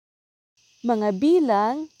Mga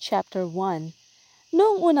Bilang, Chapter 1.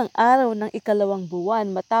 Noong unang araw ng ikalawang buwan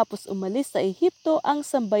matapos umalis sa Ehipto ang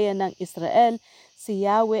sambayan ng Israel, si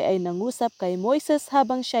Yahweh ay nangusap kay Moises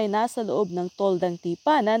habang siya'y nasa loob ng toldang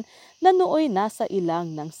tipanan na nooy nasa ilang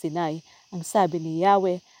ng Sinai. Ang sabi ni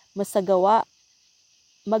Yahweh,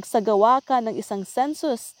 magsagawa ka ng isang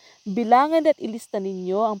census, bilangan at ilista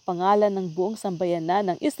ninyo ang pangalan ng buong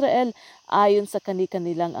sambayanan ng Israel ayon sa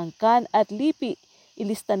kani-kanilang angkan at lipi.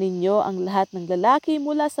 Ilista ninyo ang lahat ng lalaki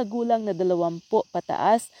mula sa gulang na 20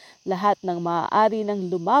 pataas, lahat ng maaari ng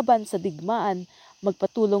lumaban sa digmaan.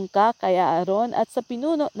 Magpatulong ka kay Aaron at sa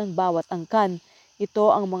pinuno ng bawat angkan.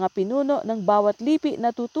 Ito ang mga pinuno ng bawat lipi na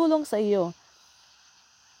tutulong sa iyo.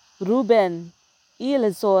 Ruben,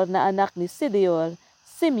 Elazar na anak ni Sideor,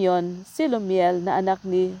 Simeon, Silomiel na anak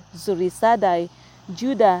ni Zurisadai,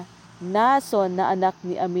 Juda, Naason na anak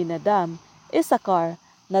ni Aminadab, Isakar,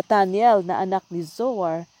 Nathaniel na anak ni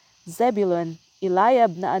Zoar, Zebulun,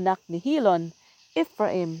 Eliab na anak ni Hilon,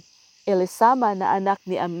 Ephraim, Elisama na anak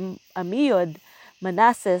ni Amiod,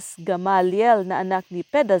 Manases, Gamaliel na anak ni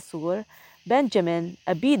Pedasur, Benjamin,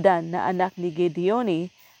 Abidan na anak ni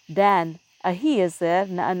Gedeoni, Dan, Ahiezer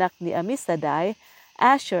na anak ni Amisadai,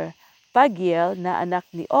 Asher, Pagiel na anak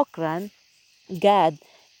ni Okran, Gad,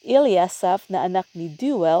 Eliasaph na anak ni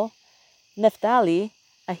Duel, Naphtali,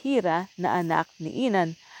 Ahira na anak ni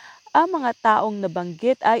Inan. Ang mga taong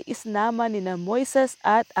nabanggit ay isnama ni na Moises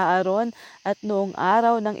at Aaron at noong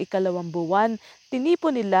araw ng ikalawang buwan,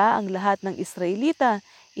 tinipon nila ang lahat ng Israelita.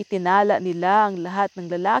 Itinala nila ang lahat ng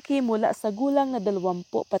lalaki mula sa gulang na 20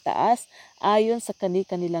 pataas ayon sa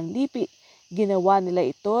kani-kanilang lipi. Ginawa nila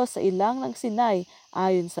ito sa ilang ng Sinai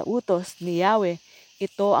ayon sa utos ni Yahweh.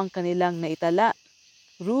 Ito ang kanilang naitala.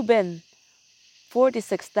 Ruben,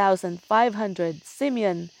 46,500.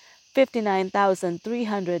 Simeon,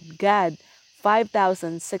 59,300. Gad,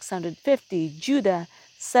 5,650. Judah,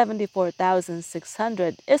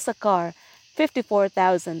 74,600. Issachar,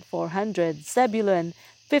 54,400. Zebulun,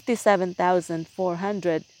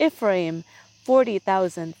 57,400. Ephraim,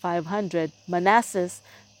 40,500. Manasseh,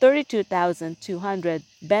 32,200.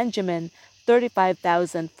 Benjamin,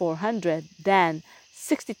 35,400. Dan,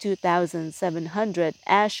 62,700.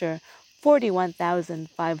 Asher,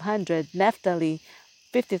 41,500. Naphtali,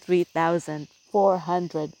 53,400.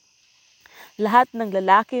 Lahat ng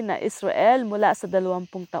lalaki na Israel mula sa 20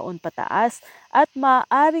 taon pataas at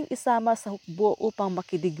maaaring isama sa hukbo upang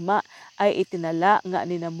makidigma ay itinala nga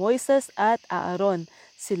ni na Moises at Aaron.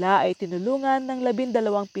 Sila ay tinulungan ng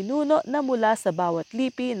 12 pinuno na mula sa bawat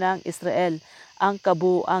lipi ng Israel. Ang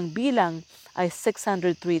kabuuang bilang ay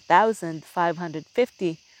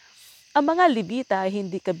 603,550. Ang mga Levita ay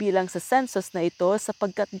hindi kabilang sa census na ito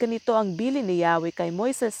sapagkat ganito ang bilin ni Yahweh kay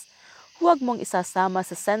Moises. Huwag mong isasama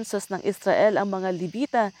sa census ng Israel ang mga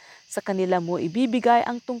Levita. Sa kanila mo ibibigay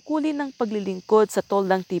ang tungkulin ng paglilingkod sa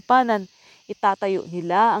toldang tipanan. Itatayo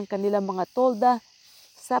nila ang kanilang mga tolda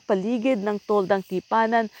sa paligid ng toldang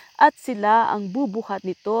tipanan at sila ang bubuhat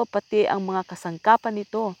nito pati ang mga kasangkapan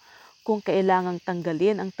nito. Kung kailangang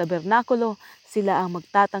tanggalin ang tabernakulo, sila ang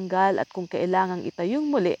magtatanggal at kung kailangang itayong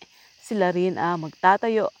muli, sila rin ang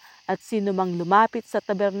magtatayo at sino mang lumapit sa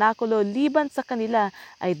tabernakulo liban sa kanila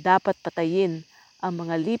ay dapat patayin. Ang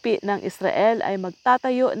mga lipi ng Israel ay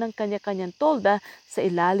magtatayo ng kanya-kanyang tolda sa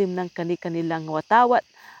ilalim ng kani-kanilang watawat.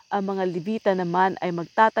 Ang mga Levita naman ay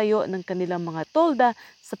magtatayo ng kanilang mga tolda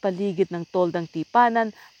sa paligid ng toldang tipanan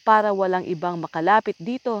para walang ibang makalapit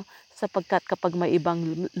dito sapagkat kapag may ibang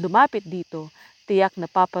lumapit dito, tiyak na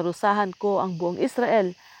paparusahan ko ang buong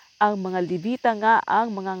Israel. Ang mga Levita nga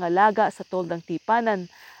ang mga ngalaga sa toldang tipanan.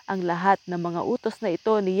 Ang lahat ng mga utos na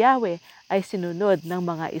ito ni Yahweh ay sinunod ng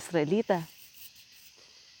mga Israelita.